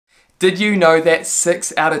Did you know that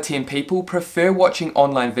 6 out of 10 people prefer watching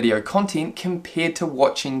online video content compared to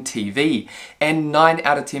watching TV? And 9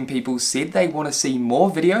 out of 10 people said they want to see more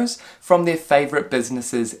videos from their favorite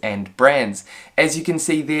businesses and brands. As you can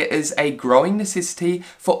see, there is a growing necessity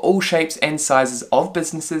for all shapes and sizes of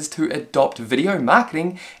businesses to adopt video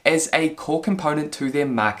marketing as a core component to their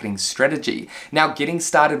marketing strategy. Now, getting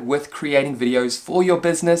started with creating videos for your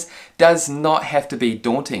business does not have to be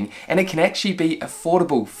daunting, and it can actually be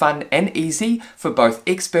affordable, fun, and easy for both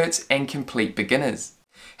experts and complete beginners.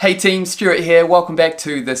 Hey team, Stewart here, welcome back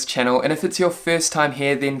to this channel, and if it's your first time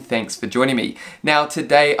here, then thanks for joining me. Now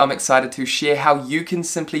today I'm excited to share how you can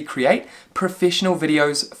simply create professional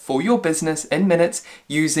videos for your business in minutes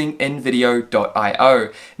using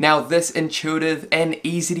InVideo.io. Now this intuitive and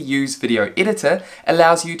easy to use video editor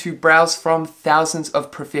allows you to browse from thousands of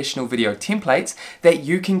professional video templates that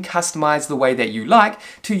you can customize the way that you like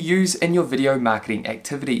to use in your video marketing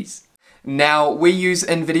activities. Now, we use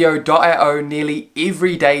InVideo.io nearly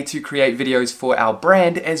every day to create videos for our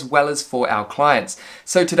brand as well as for our clients.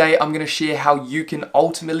 So today I'm going to share how you can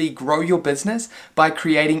ultimately grow your business by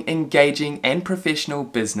creating engaging and professional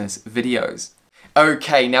business videos.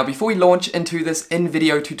 Okay, now before we launch into this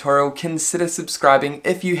InVideo tutorial, consider subscribing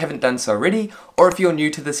if you haven't done so already, or if you're new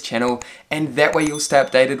to this channel, and that way you'll stay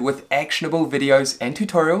updated with actionable videos and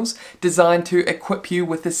tutorials designed to equip you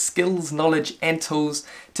with the skills, knowledge, and tools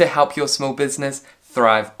to help your small business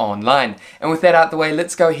thrive online. And with that out the way,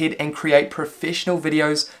 let's go ahead and create professional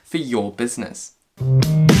videos for your business.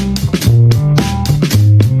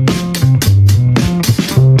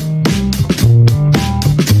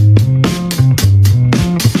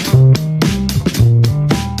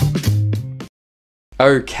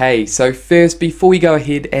 Okay, so first, before we go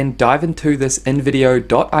ahead and dive into this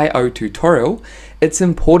InVideo.io tutorial, it's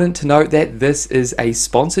important to note that this is a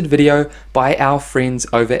sponsored video by our friends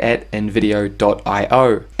over at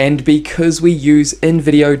InVideo.io. And because we use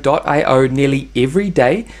InVideo.io nearly every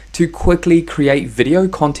day to quickly create video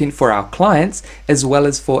content for our clients as well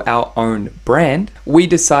as for our own brand, we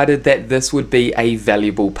decided that this would be a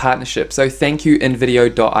valuable partnership. So thank you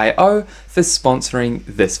InVideo.io for sponsoring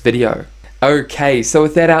this video. Okay, so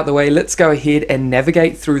with that out the way, let's go ahead and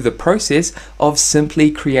navigate through the process of simply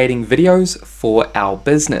creating videos for our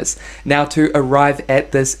business. Now, to arrive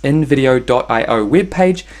at this InVideo.io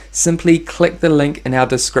webpage, simply click the link in our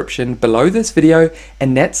description below this video,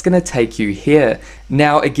 and that's going to take you here.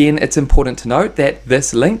 Now, again, it's important to note that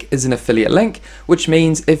this link is an affiliate link, which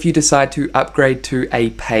means if you decide to upgrade to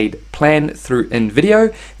a paid plan through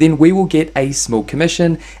InVideo, then we will get a small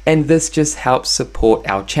commission, and this just helps support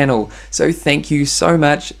our channel. So thank you so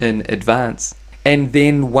much in advance. And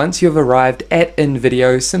then once you've arrived at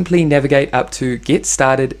InVideo, simply navigate up to Get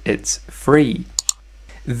Started, it's free.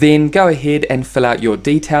 Then go ahead and fill out your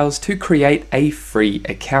details to create a free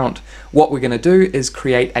account. What we're going to do is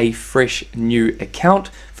create a fresh new account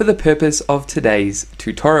for the purpose of today's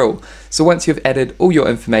tutorial. So once you've added all your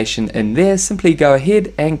information in there, simply go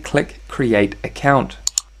ahead and click Create Account.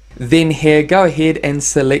 Then here, go ahead and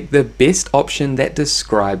select the best option that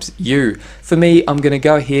describes you. For me, I'm going to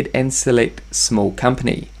go ahead and select Small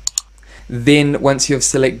Company. Then once you've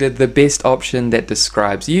selected the best option that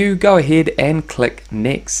describes you, go ahead and click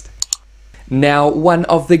Next. Now, one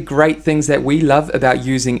of the great things that we love about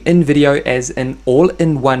using InVideo as an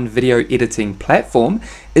all-in-one video editing platform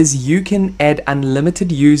is you can add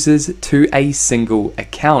unlimited users to a single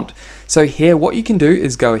account. So here, what you can do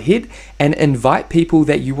is go ahead and invite people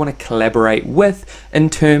that you want to collaborate with in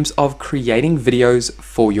terms of creating videos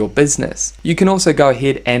for your business. You can also go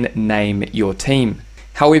ahead and name your team.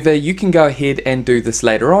 However, you can go ahead and do this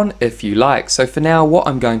later on if you like. So for now, what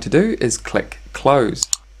I'm going to do is click Close.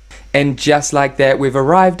 And just like that, we've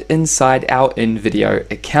arrived inside our InVideo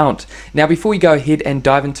account. Now, before we go ahead and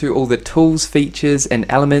dive into all the tools, features, and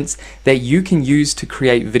elements that you can use to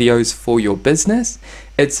create videos for your business,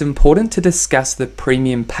 it's important to discuss the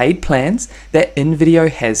premium paid plans that InVideo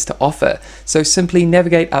has to offer. So simply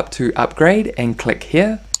navigate up to Upgrade and click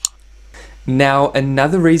here. Now,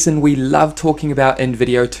 another reason we love talking about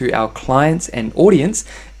InVideo to our clients and audience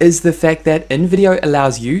is the fact that InVideo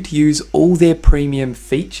allows you to use all their premium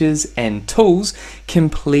features and tools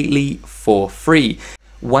completely for free.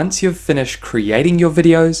 Once you've finished creating your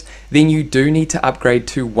videos, then you do need to upgrade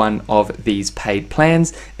to one of these paid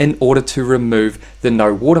plans in order to remove the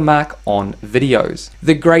no watermark on videos.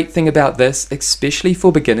 The great thing about this, especially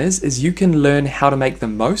for beginners, is you can learn how to make the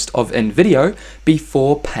most of InVideo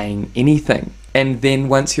before paying anything. And then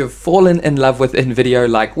once you've fallen in love with InVideo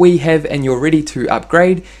like we have and you're ready to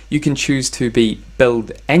upgrade, you can choose to be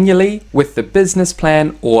billed annually with the business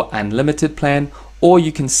plan or unlimited plan, or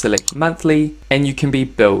you can select monthly and you can be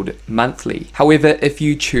billed monthly. However, if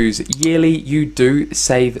you choose yearly, you do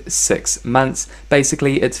save 6 months.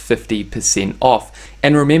 Basically, it's 50% off.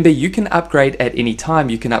 And remember, you can upgrade at any time.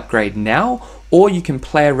 You can upgrade now, or you can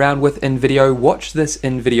play around with InVideo, watch this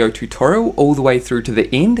InVideo tutorial all the way through to the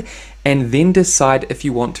end, and then decide if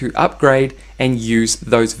you want to upgrade and use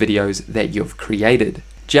those videos that you've created.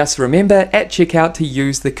 Just remember at checkout to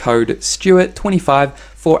use the code Stewart25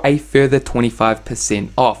 for a further 25%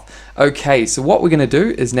 off. Okay, so what we're going to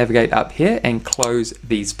do is navigate up here and close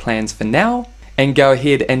these plans for now and go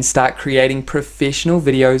ahead and start creating professional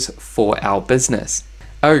videos for our business.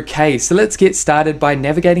 Okay, so let's get started by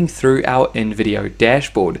navigating through our InVideo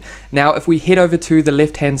dashboard. Now, if we head over to the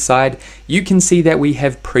left-hand side, you can see that we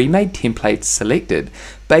have pre-made templates selected.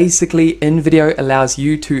 Basically, InVideo allows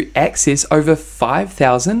you to access over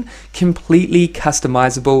 5,000 completely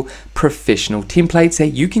customizable professional templates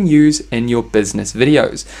that you can use in your business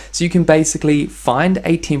videos. So you can basically find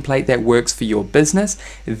a template that works for your business,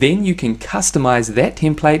 then you can customize that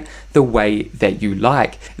template the way that you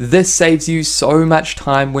like. This saves you so much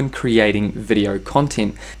time when creating video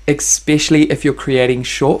content, especially if you're creating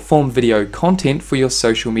short form video content for your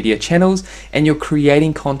social media channels and you're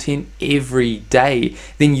creating content every day.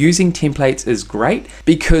 Then using templates is great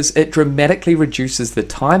because it dramatically reduces the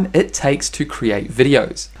time it takes to create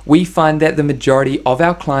videos. We find that the majority of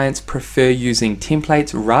our clients prefer using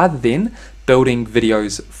templates rather than building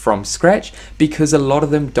videos from scratch because a lot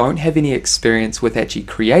of them don't have any experience with actually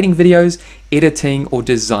creating videos, editing, or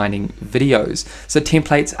designing videos. So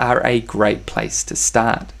templates are a great place to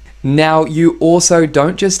start. Now, you also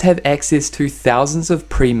don't just have access to thousands of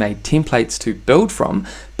pre-made templates to build from,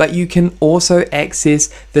 but you can also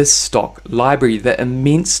access the stock library, the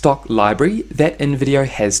immense stock library that InVideo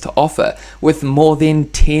has to offer, with more than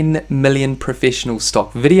 10 million professional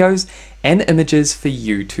stock videos and images for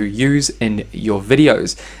you to use in your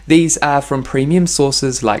videos. These are from premium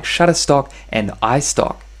sources like Shutterstock and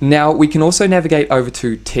iStock. Now, we can also navigate over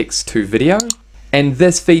to text to video. And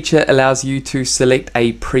this feature allows you to select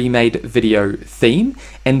a pre-made video theme,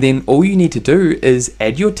 and then all you need to do is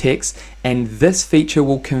add your text, and this feature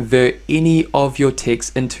will convert any of your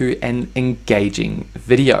text into an engaging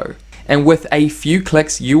video. And with a few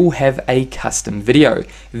clicks, you will have a custom video.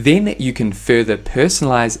 Then you can further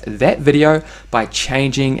personalize that video by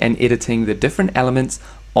changing and editing the different elements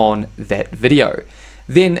on that video.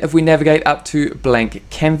 Then if we navigate up to blank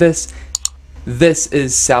canvas, this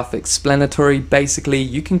is self-explanatory. Basically,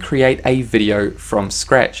 you can create a video from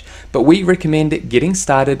scratch, but we recommend getting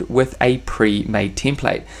started with a pre-made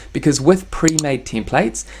template because with pre-made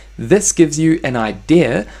templates, this gives you an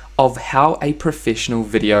idea of how a professional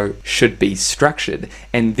video should be structured,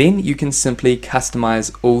 and then you can simply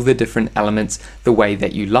customize all the different elements the way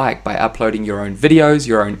that you like by uploading your own videos,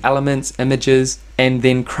 your own elements, images, and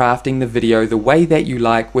then crafting the video the way that you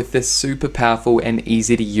like with this super powerful and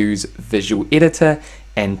easy to use visual editor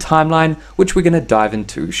and timeline, which we're going to dive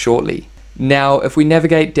into shortly. Now, if we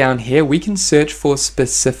navigate down here, we can search for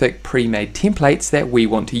specific pre-made templates that we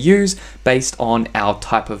want to use based on our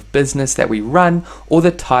type of business that we run or the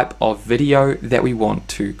type of video that we want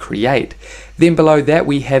to create. Then below that,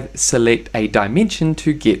 we have select a dimension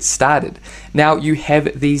to get started. Now, you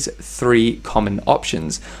have these 3 common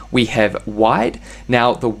options. We have wide.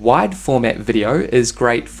 Now, the wide format video is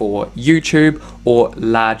great for YouTube or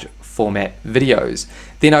large format videos.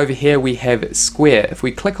 Then over here we have square. If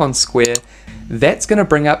we click on square, that's going to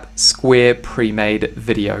bring up square pre-made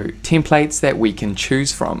video templates that we can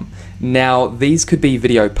choose from. Now, these could be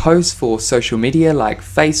video posts for social media like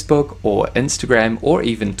Facebook or Instagram or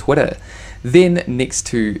even Twitter. Then next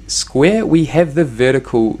to square, we have the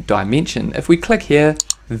vertical dimension. If we click here,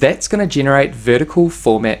 that's going to generate vertical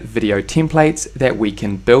format video templates that we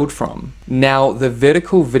can build from. Now, the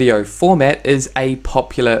vertical video format is a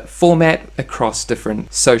popular format across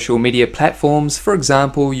different social media platforms. For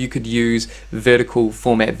example, you could use vertical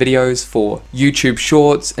format videos for YouTube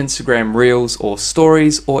Shorts, Instagram Reels or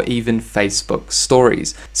Stories, or even Facebook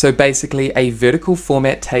Stories. So basically, a vertical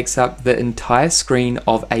format takes up the entire screen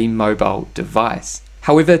of a mobile device.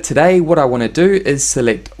 However, today what I want to do is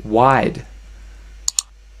select wide.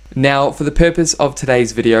 Now, for the purpose of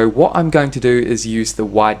today's video, what I'm going to do is use the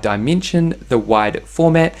wide dimension, the wide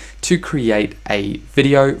format, to create a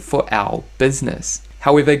video for our business.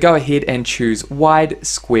 However, go ahead and choose wide,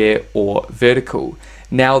 square, or vertical.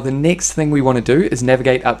 Now, the next thing we want to do is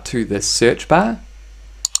navigate up to the search bar.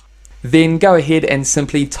 Then go ahead and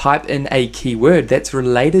simply type in a keyword that's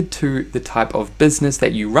related to the type of business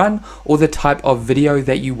that you run or the type of video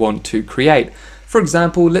that you want to create. For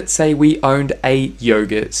example, let's say we owned a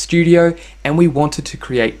yoga studio and we wanted to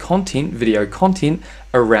create content, video content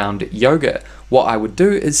around yoga. What I would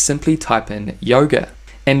do is simply type in yoga.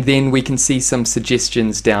 And then we can see some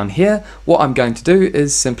suggestions down here. What I'm going to do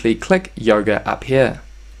is simply click yoga up here.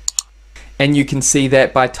 And you can see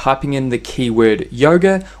that by typing in the keyword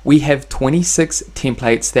yoga, we have 26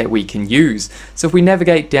 templates that we can use. So if we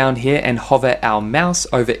navigate down here and hover our mouse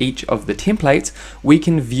over each of the templates, we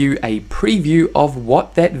can view a preview of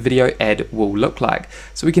what that video ad will look like.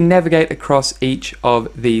 So we can navigate across each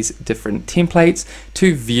of these different templates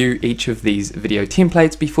to view each of these video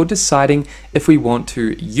templates before deciding if we want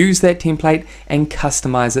to use that template and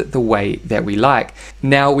customize it the way that we like.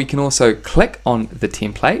 Now we can also click on the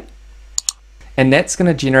template, and that's going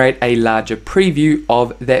to generate a larger preview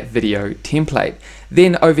of that video template.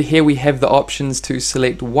 Then over here we have the options to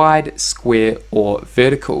select wide, square or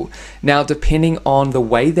vertical. Now depending on the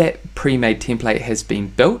way that pre-made template has been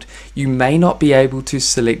built, you may not be able to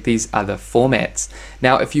select these other formats.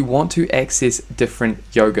 Now if you want to access different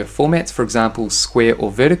yoga formats, for example square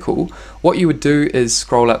or vertical, what you would do is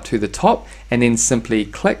scroll up to the top and then simply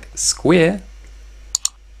click square.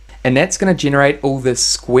 And that's going to generate all the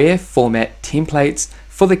square format templates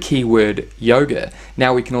for the keyword yoga.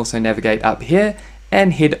 Now we can also navigate up here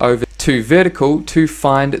and head over to vertical to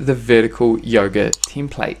find the vertical yoga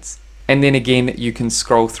templates. And then again, you can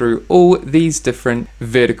scroll through all these different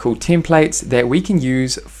vertical templates that we can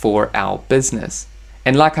use for our business.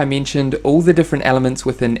 And like I mentioned, all the different elements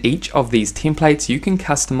within each of these templates you can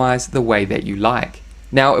customize the way that you like.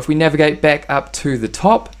 Now if we navigate back up to the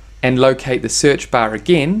top and locate the search bar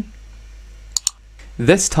again,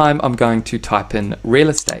 this time I'm going to type in real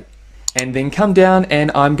estate and then come down and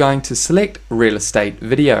I'm going to select real estate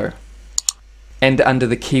video. And under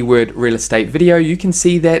the keyword real estate video, you can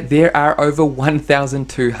see that there are over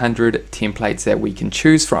 1,200 templates that we can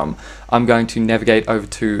choose from. I'm going to navigate over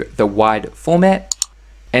to the wide format.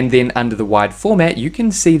 And then under the wide format, you can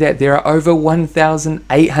see that there are over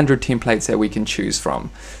 1,800 templates that we can choose from.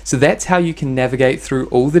 So that's how you can navigate through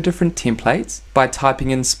all the different templates by typing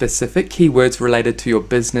in specific keywords related to your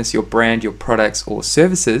business, your brand, your products or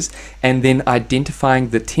services, and then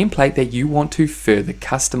identifying the template that you want to further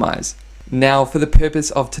customize. Now for the purpose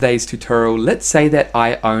of today's tutorial, let's say that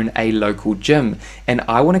I own a local gym and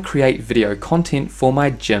I want to create video content for my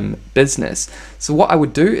gym business. So what I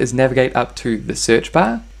would do is navigate up to the search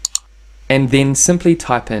bar and then simply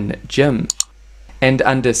type in gym. And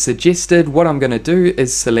under suggested, what I'm going to do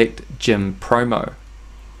is select gym promo.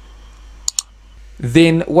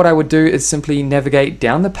 Then what I would do is simply navigate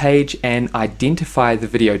down the page and identify the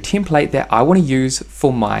video template that I want to use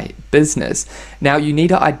for my business. Now you need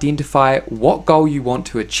to identify what goal you want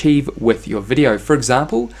to achieve with your video. For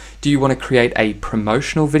example, do you want to create a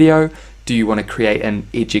promotional video? Do you want to create an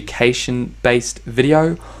education-based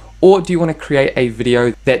video? Or do you want to create a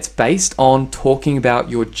video that's based on talking about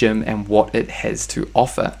your gym and what it has to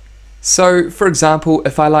offer? So for example,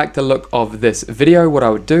 if I like the look of this video, what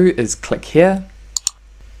I would do is click here.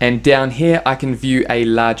 And down here, I can view a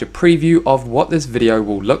larger preview of what this video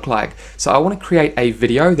will look like. So I want to create a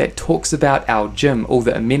video that talks about our gym, all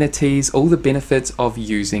the amenities, all the benefits of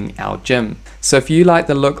using our gym. So if you like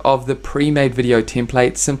the look of the pre-made video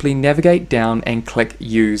template, simply navigate down and click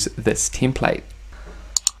use this template.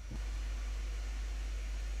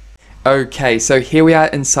 Okay, so here we are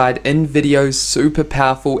inside InVideo's super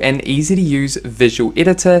powerful and easy to use visual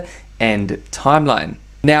editor and timeline.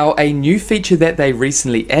 Now, a new feature that they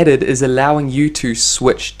recently added is allowing you to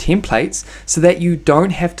switch templates so that you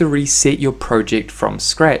don't have to reset your project from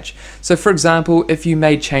scratch. So for example, if you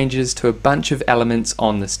made changes to a bunch of elements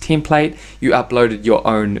on this template, you uploaded your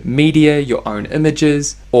own media, your own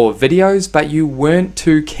images or videos, but you weren't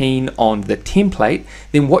too keen on the template,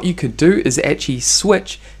 then what you could do is actually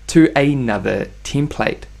switch to another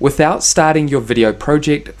template without starting your video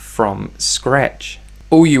project from scratch.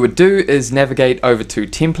 All you would do is navigate over to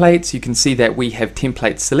templates. You can see that we have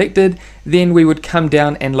templates selected. Then we would come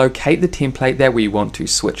down and locate the template that we want to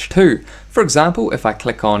switch to. For example, if I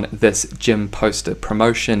click on this gym poster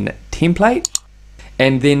promotion template,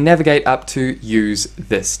 and then navigate up to use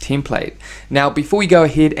this template. Now, before we go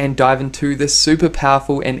ahead and dive into this super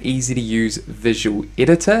powerful and easy to use visual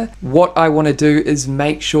editor, what I want to do is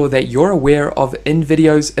make sure that you're aware of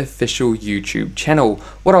InVideo's official YouTube channel.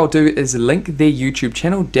 What I'll do is link their YouTube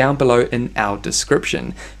channel down below in our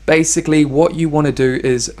description. Basically, what you want to do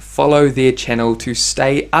is follow their channel to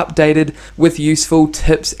stay updated with useful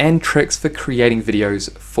tips and tricks for creating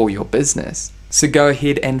videos for your business. So go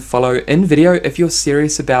ahead and follow InVideo if you're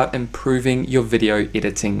serious about improving your video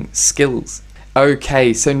editing skills.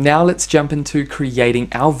 Okay, so now let's jump into creating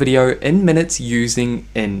our video in minutes using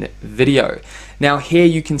InVideo. Now here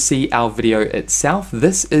you can see our video itself.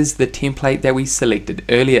 This is the template that we selected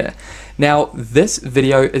earlier. Now this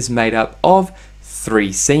video is made up of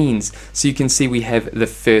 3 scenes. So you can see we have the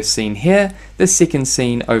first scene here, the second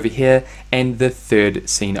scene over here, and the third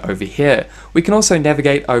scene over here. We can also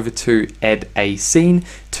navigate over to add a scene,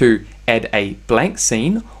 to add a blank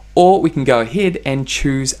scene, or we can go ahead and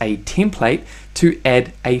choose a template to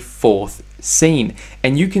add a 4th scene,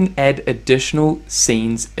 and you can add additional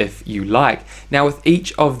scenes if you like. Now with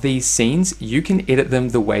each of these scenes you can edit them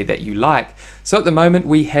the way that you like. So at the moment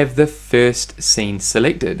we have the first scene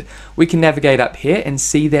selected. We can navigate up here and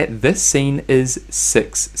see that this scene is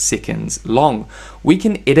 6 seconds long. We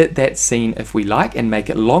can edit that scene if we like and make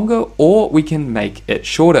it longer, or we can make it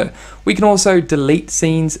shorter. We can also delete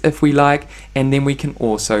scenes if we like, and then we can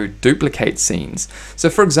also duplicate scenes. So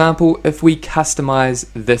for example, if we customize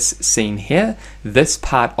this scene here, this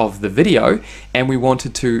part of the video, and we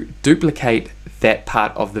wanted to duplicate that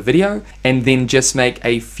part of the video and then just make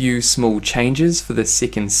a few small changes for the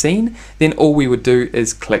second scene, then all we would do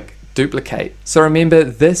is click duplicate. So remember,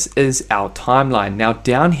 this is our timeline. Now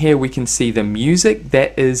down here we can see the music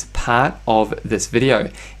that is part of this video,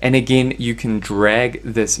 and again you can drag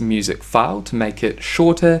this music file to make it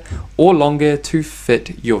shorter or longer to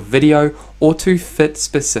fit your video or to fit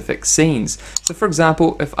specific scenes. So for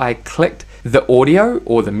example, if I clicked the audio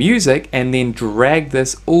or the music and then drag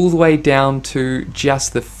this all the way down to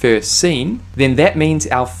just the first scene, then that means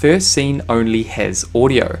our first scene only has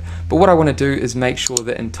audio. But what I want to do is make sure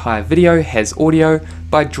the entire video has audio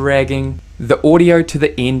by dragging the audio to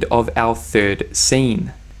the end of our third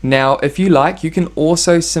scene. Now if you like, you can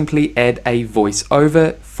also simply add a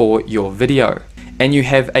voiceover for your video, and you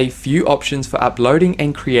have a few options for uploading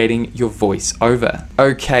and creating your voiceover.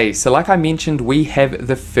 Okay, so like I mentioned, we have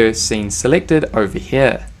the first scene selected over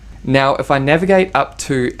here. Now if I navigate up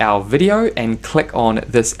to our video and click on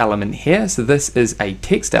this element here, so this is a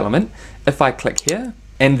text element. If I click here,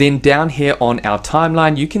 and then down here on our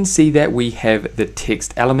timeline, you can see that we have the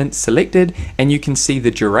text element selected, and you can see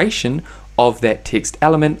the duration of that text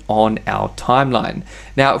element on our timeline.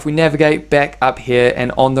 Now if we navigate back up here,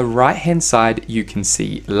 and on the right hand side you can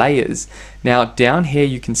see layers. Now down here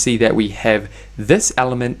you can see that we have this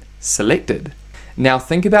element selected. Now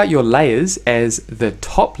think about your layers as the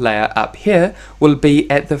top layer up here will be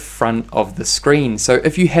at the front of the screen. So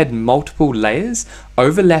if you had multiple layers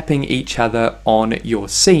overlapping each other on your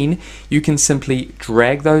scene, you can simply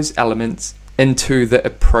drag those elements into the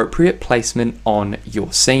appropriate placement on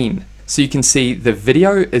your scene. So you can see the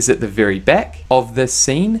video is at the very back of this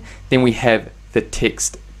scene, then we have the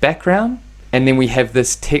text background, and then we have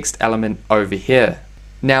this text element over here.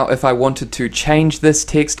 Now if I wanted to change this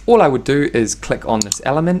text, all I would do is click on this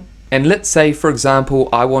element, and let's say for example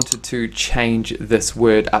I wanted to change this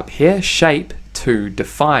word up here, shape, to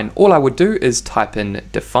define. All I would do is type in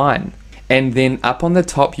define. And then up on the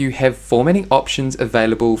top you have formatting options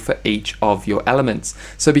available for each of your elements.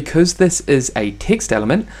 So because this is a text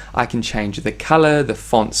element, I can change the color, the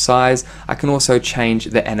font size. I can also change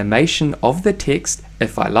the animation of the text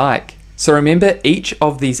if I like. So remember, each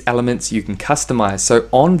of these elements you can customize. So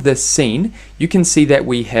on this scene you can see that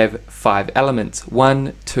we have 5 elements,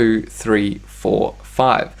 1, 2, 3, 4,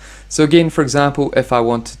 5. So again, for example, if I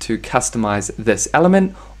wanted to customize this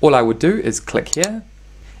element, all I would do is click here.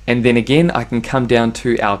 And then again, I can come down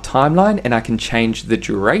to our timeline and I can change the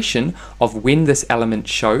duration of when this element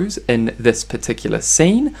shows in this particular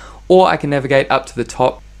scene, or I can navigate up to the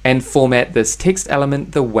top and format this text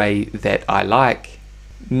element the way that I like.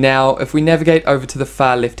 Now, if we navigate over to the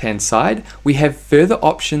far left-hand side, we have further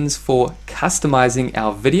options for customizing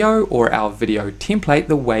our video or our video template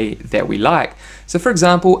the way that we like. So for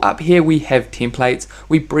example, up here we have templates.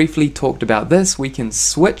 We briefly talked about this. We can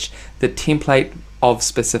switch the template of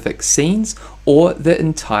specific scenes or the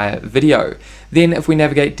entire video. Then if we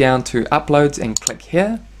navigate down to uploads and click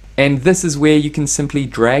here, and this is where you can simply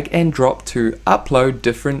drag and drop to upload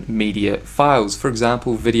different media files, for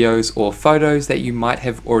example videos or photos that you might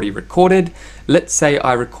have already recorded. Let's say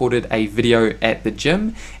I recorded a video at the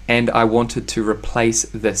gym and I wanted to replace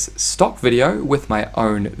this stock video with my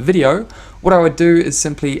own video. What I would do is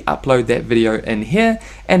simply upload that video in here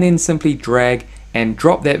and then simply drag and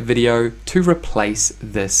drop that video to replace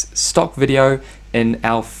this stock video in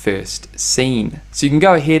our first scene. So you can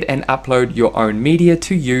go ahead and upload your own media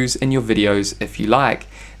to use in your videos if you like.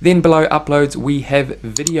 Then below uploads we have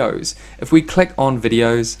videos. If we click on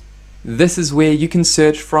videos, this is where you can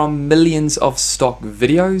search from millions of stock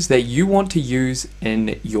videos that you want to use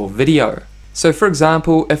in your video. So for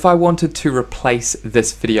example, if I wanted to replace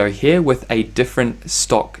this video here with a different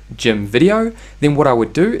stock gym video, then what I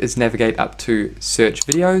would do is navigate up to search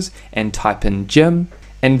videos and type in gym.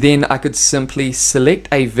 And then I could simply select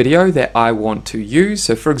a video that I want to use.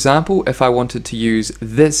 So for example, if I wanted to use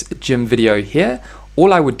this gym video here,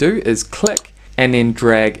 all I would do is click and then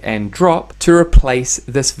drag and drop to replace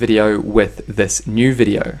this video with this new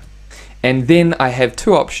video. And then I have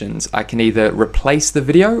two options. I can either replace the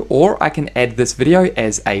video or I can add this video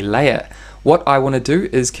as a layer. What I want to do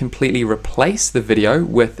is completely replace the video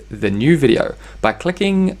with the new video by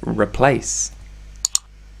clicking replace.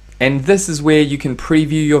 And this is where you can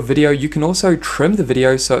preview your video. You can also trim the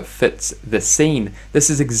video so it fits the scene.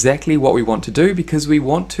 This is exactly what we want to do because we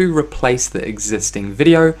want to replace the existing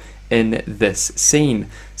video in this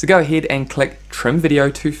scene. So go ahead and click trim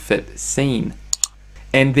video to fit scene.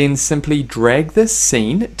 And then simply drag this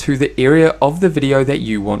scene to the area of the video that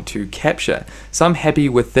you want to capture. So I'm happy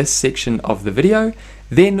with this section of the video.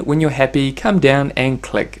 Then when you're happy, come down and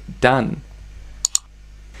click done.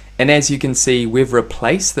 And as you can see, we've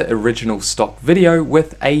replaced the original stock video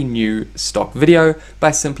with a new stock video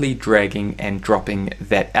by simply dragging and dropping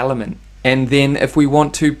that element. And then if we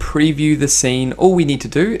want to preview the scene, all we need to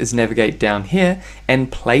do is navigate down here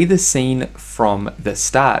and play the scene from the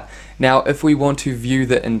start. Now, if we want to view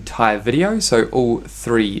the entire video, so all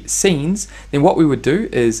three scenes, then what we would do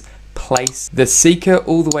is place the seeker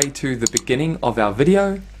all the way to the beginning of our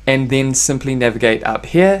video and then simply navigate up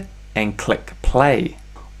here and click play.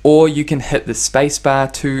 Or you can hit the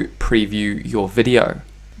spacebar to preview your video.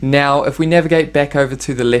 Now, if we navigate back over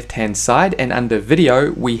to the left-hand side and under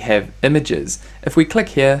video, we have images. If we click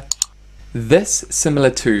here, this, similar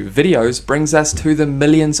to videos, brings us to the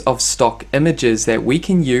millions of stock images that we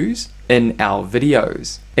can use in our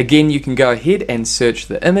videos. Again, you can go ahead and search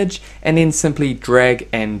the image and then simply drag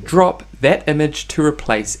and drop that image to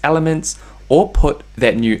replace elements or put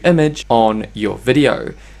that new image on your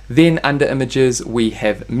video. Then under images, we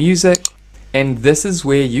have music. And this is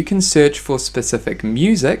where you can search for specific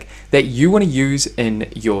music that you want to use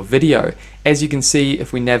in your video. As you can see,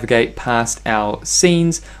 if we navigate past our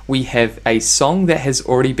scenes, we have a song that has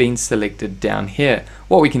already been selected down here.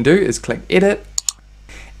 What we can do is click edit,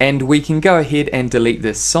 and we can go ahead and delete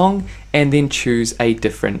this song and then choose a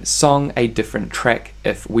different song, a different track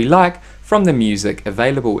if we like, from the music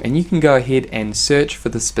available. And you can go ahead and search for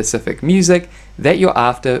the specific music that you're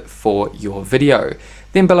after for your video.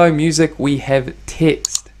 Then below music, we have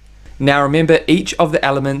text. Now remember, each of the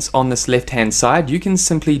elements on this left-hand side, you can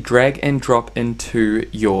simply drag and drop into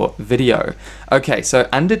your video. Okay, so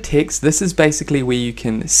under text, this is basically where you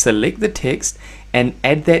can select the text and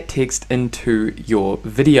add that text into your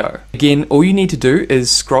video. Again, all you need to do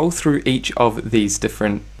is scroll through each of these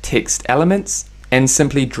different text elements and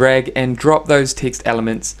simply drag and drop those text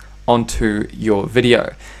elements onto your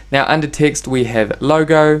video. Now under text, we have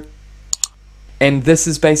logo. And this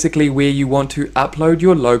is basically where you want to upload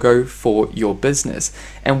your logo for your business.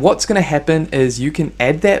 And what's going to happen is you can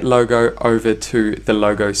add that logo over to the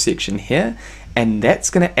logo section here, and that's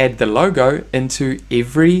going to add the logo into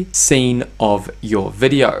every scene of your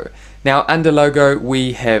video. Now under logo,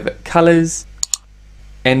 we have colors,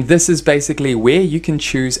 and this is basically where you can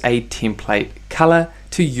choose a template color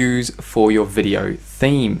to use for your video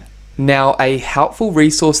theme. Now, a helpful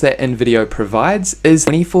resource that InVideo provides is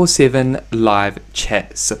 24/7 live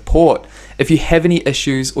chat support. If you have any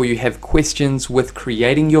issues or you have questions with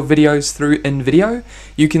creating your videos through InVideo,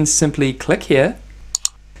 you can simply click here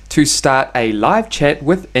to start a live chat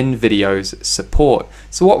with InVideo's support.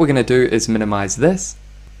 So what we're going to do is minimize this.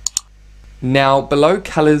 Now below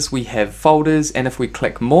colors, we have folders, and if we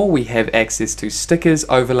click more, we have access to stickers,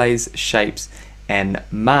 overlays, shapes, and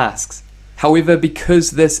masks. However,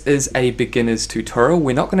 because this is a beginner's tutorial,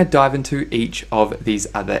 we're not going to dive into each of these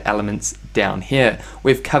other elements down here.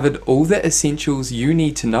 We've covered all the essentials you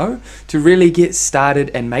need to know to really get started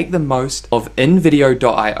and make the most of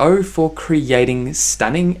InVideo.io for creating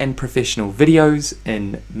stunning and professional videos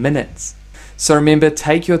in minutes. So remember,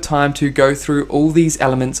 take your time to go through all these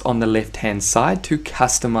elements on the left-hand side to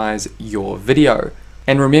customize your video.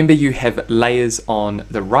 And remember, you have layers on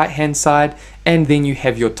the right hand side, and then you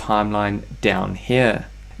have your timeline down here.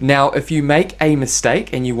 Now, if you make a mistake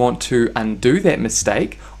and you want to undo that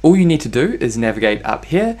mistake, all you need to do is navigate up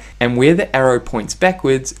here, and where the arrow points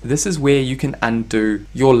backwards, this is where you can undo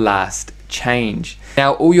your last change.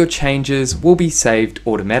 Now, all your changes will be saved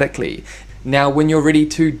automatically. Now, when you're ready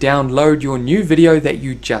to download your new video that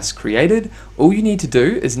you just created, all you need to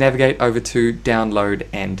do is navigate over to download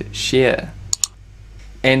and share.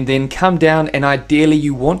 and then come down, and ideally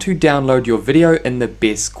you want to download your video in the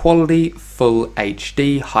best quality, full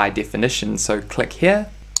HD high definition. So click here,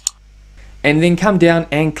 and then come down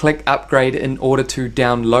and click upgrade in order to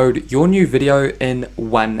download your new video in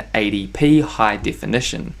 180p high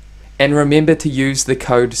definition. And remember to use the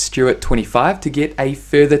code Stewart25 to get a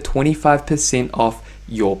further 25% off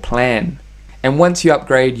your plan. And once you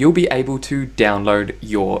upgrade, you'll be able to download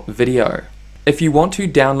your video. If you want to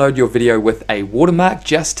download your video with a watermark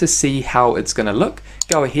just to see how it's going to look,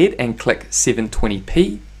 go ahead and click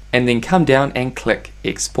 720p and then come down and click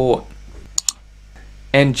export.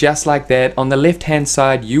 And just like that, on the left hand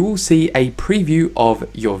side you will see a preview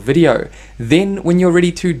of your video. Then when you're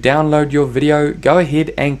ready to download your video, go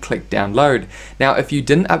ahead and click download. Now if you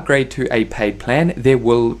didn't upgrade to a paid plan, there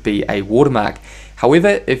will be a watermark.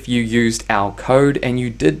 However, if you used our code and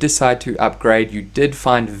you did decide to upgrade, you did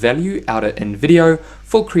find value out of InVideo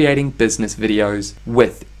for creating business videos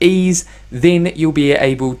with ease, then you'll be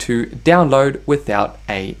able to download without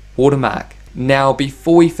a watermark. Now,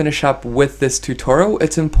 before we finish up with this tutorial,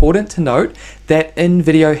 it's important to note that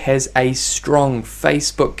InVideo has a strong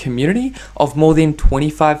Facebook community of more than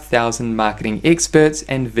 25,000 marketing experts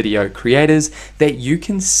and video creators that you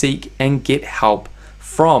can seek and get help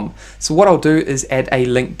from. So what I'll do is add a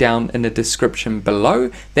link down in the description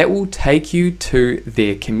below that will take you to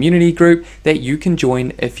their community group that you can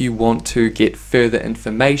join if you want to get further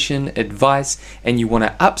information, advice, and you want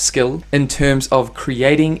to upskill in terms of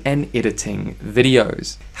creating and editing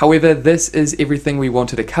videos. However, this is everything we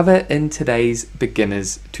wanted to cover in today's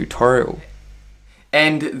beginner's tutorial.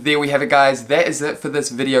 And there we have it, guys. That is it for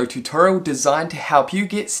this video tutorial designed to help you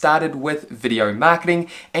get started with video marketing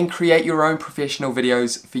and create your own professional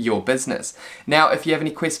videos for your business. Now, if you have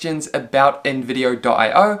any questions about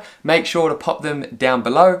InVideo.io, make sure to pop them down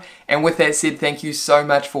below. And with that said, thank you so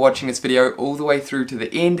much for watching this video all the way through to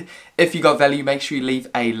the end. If you got value, make sure you leave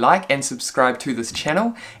a like and subscribe to this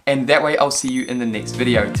channel. And that way I'll see you in the next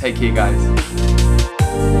video. Take care, guys.